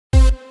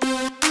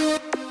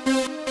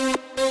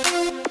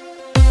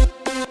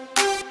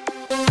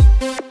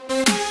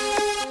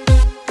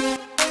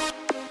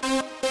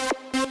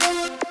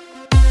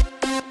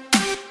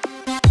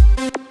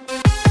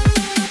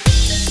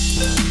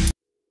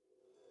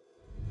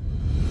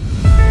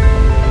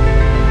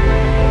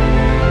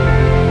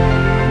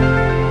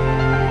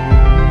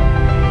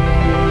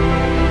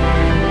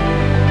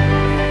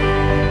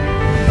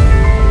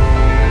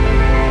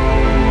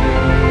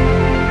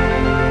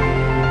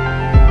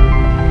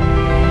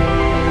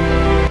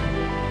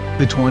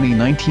The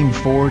 2019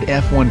 Ford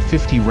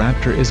F-150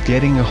 Raptor is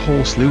getting a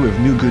whole slew of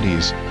new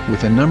goodies,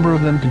 with a number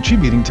of them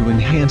contributing to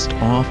enhanced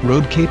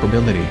off-road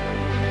capability.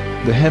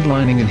 The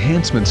headlining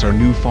enhancements are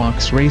new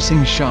Fox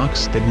Racing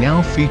shocks that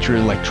now feature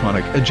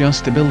electronic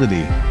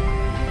adjustability.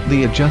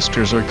 The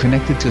adjusters are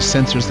connected to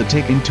sensors that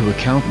take into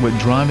account what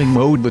driving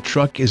mode the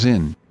truck is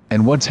in,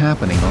 and what's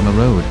happening on the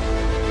road.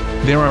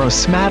 There are a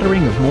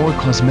smattering of more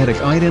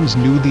cosmetic items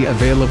newly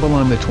available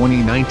on the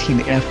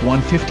 2019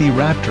 F-150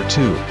 Raptor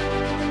 2.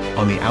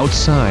 On the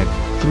outside,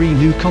 3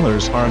 new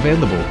colors are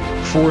available: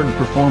 Ford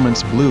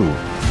Performance Blue,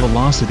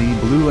 Velocity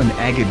Blue and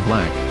Agate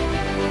Black.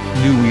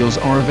 New wheels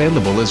are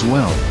available as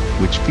well,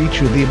 which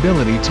feature the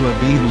ability to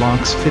have bead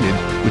locks fitted,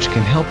 which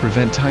can help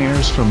prevent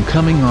tires from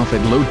coming off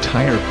at low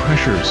tire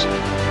pressures.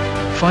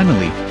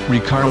 Finally,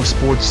 Recaro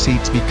sports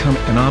seats become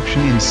an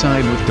option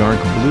inside with dark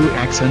blue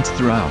accents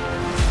throughout.